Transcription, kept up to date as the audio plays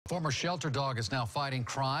Former shelter dog is now fighting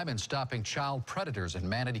crime and stopping child predators in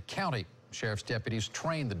Manatee County. Sheriff's deputies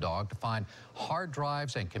trained the dog to find hard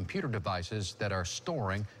drives and computer devices that are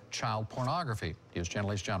storing child pornography. News Channel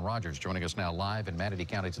 8's John Rogers joining us now live in Manatee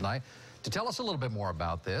County tonight to tell us a little bit more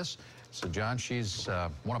about this. So, John, she's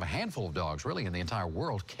one of a handful of dogs, really, in the entire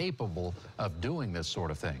world capable of doing this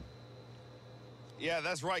sort of thing. Yeah,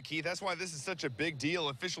 that's right, Keith. That's why this is such a big deal.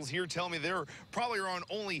 Officials here tell me there are probably around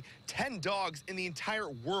only 10 dogs in the entire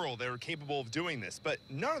world that are capable of doing this. But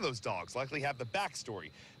none of those dogs likely have the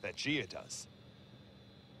backstory that Gia does.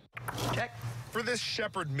 Check. For this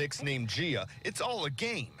shepherd mix named Gia, it's all a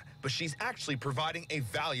game, but she's actually providing a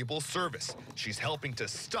valuable service. She's helping to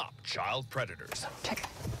stop child predators. Check.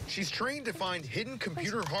 She's trained to find hidden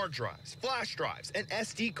computer hard drives, flash drives, and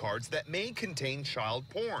SD cards that may contain child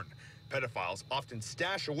porn. Pedophiles often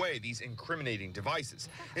stash away these incriminating devices,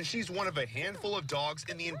 and she's one of a handful of dogs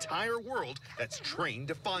in the entire world that's trained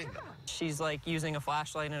to find them. She's like using a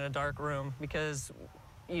flashlight in a dark room because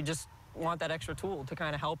you just want that extra tool to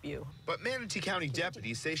kind of help you. But Manatee County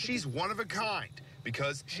deputies say she's one of a kind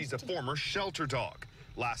because she's a former shelter dog.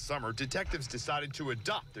 Last summer, detectives decided to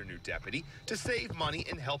adopt their new deputy to save money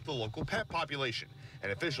and help the local pet population,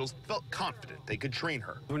 and officials felt confident they could train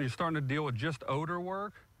her. When you're starting to deal with just odor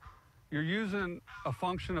work, you're using a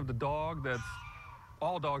function of the dog that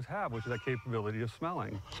all dogs have, which is that capability of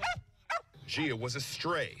smelling. Gia was a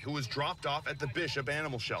stray who was dropped off at the Bishop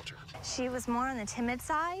Animal Shelter. She was more on the timid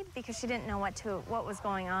side because she didn't know what was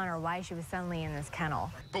going on or why she was suddenly in this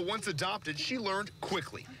kennel. But once adopted, she learned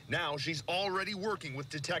quickly. Now she's already working with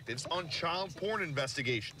detectives on child porn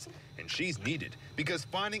investigations. And she's needed because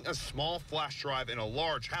finding a small flash drive in a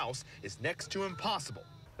large house is next to impossible.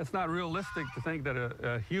 It's not realistic to think that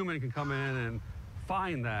a human can come in and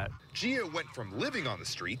find that. Gia went from living on the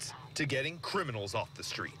streets to getting criminals off the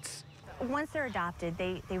streets. Once they're adopted,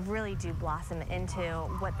 they really do blossom into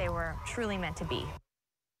what they were truly meant to be.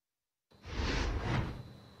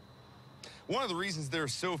 One of the reasons there are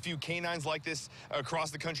so few canines like this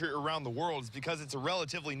across the country or around the world is because it's a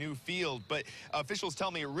relatively new field. But officials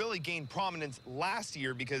tell me it really gained prominence last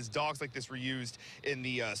year because dogs like this were used in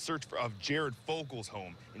the search of Jared Fogel's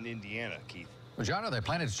home in Indiana, Keith. Well, John, are they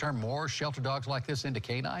planning to turn more shelter dogs like this into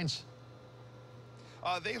canines?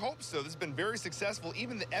 They hope so. This has been very successful.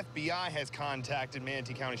 Even the FBI has contacted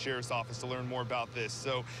Manatee County Sheriff's Office to learn more about this.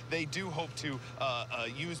 So they do hope to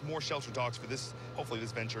use more shelter dogs for this, hopefully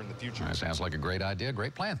this venture in the future. That sounds like a great idea.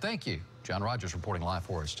 Great plan. Thank you. John Rogers reporting live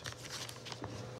for us.